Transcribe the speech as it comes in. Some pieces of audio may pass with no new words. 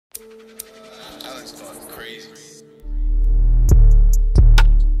Alex going crazy.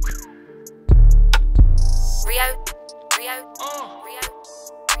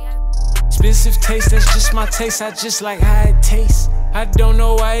 Expensive taste, that's just my taste. I just like how it tastes. I don't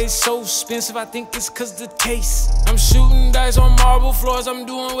know why it's so expensive. I think it's cause the taste. I'm shooting dice on marble floors. I'm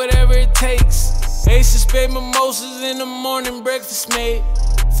doing whatever it takes. Ace of spade mimosas in the morning, breakfast made.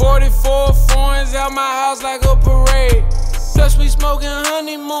 44 foreigns out my house like a parade. Plus we smoking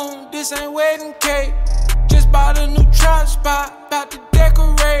honeymoon, this ain't wedding cake. Just bought a new trap spot, about to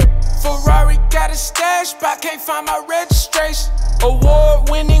decorate. Ferrari got a stash spot, can't find my registration.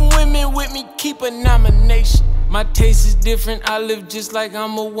 Award-winning women with me, keep a nomination. My taste is different, I live just like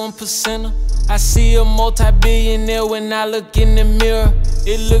I'm a 1%er. I see a multi-billionaire when I look in the mirror.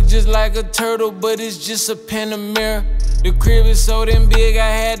 It look just like a turtle, but it's just a Panamera. The crib is so damn big, I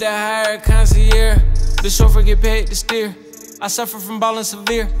had to hire a concierge. The chauffeur get paid to steer. I suffer from ballin'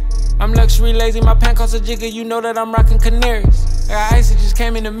 severe. I'm luxury lazy, my pants cost a jigger, you know that I'm rockin' canaries. I got ice, it just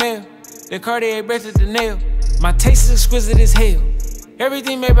came in the mail. The Cartier breath at the nail. My taste is exquisite as hell.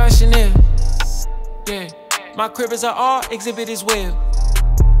 Everything made by Chanel. Yeah, my crib is an art exhibit as well.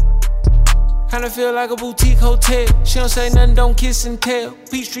 Kinda feel like a boutique hotel. She don't say nothing, don't kiss and tell.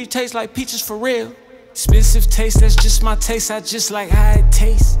 Peachtree tastes like peaches for real. Expensive taste, that's just my taste. I just like how it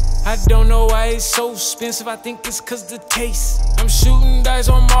tastes. I don't know why it's so expensive. I think it's cause the taste. I'm shooting dice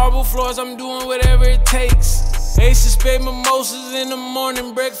on marble floors. I'm doing whatever it takes. Ace of spade mimosas in the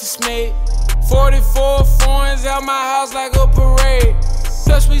morning, breakfast made. 44 foreigns out my house like a parade.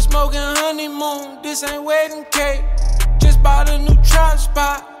 Plus we smoking honeymoon, this ain't wedding cake. Just bought a new trap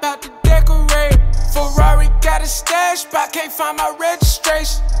spot, about to decorate. Ferrari got a stash spot, can't find my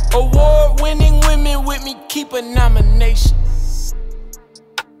registration. Award-winning women with me, keep a nomination.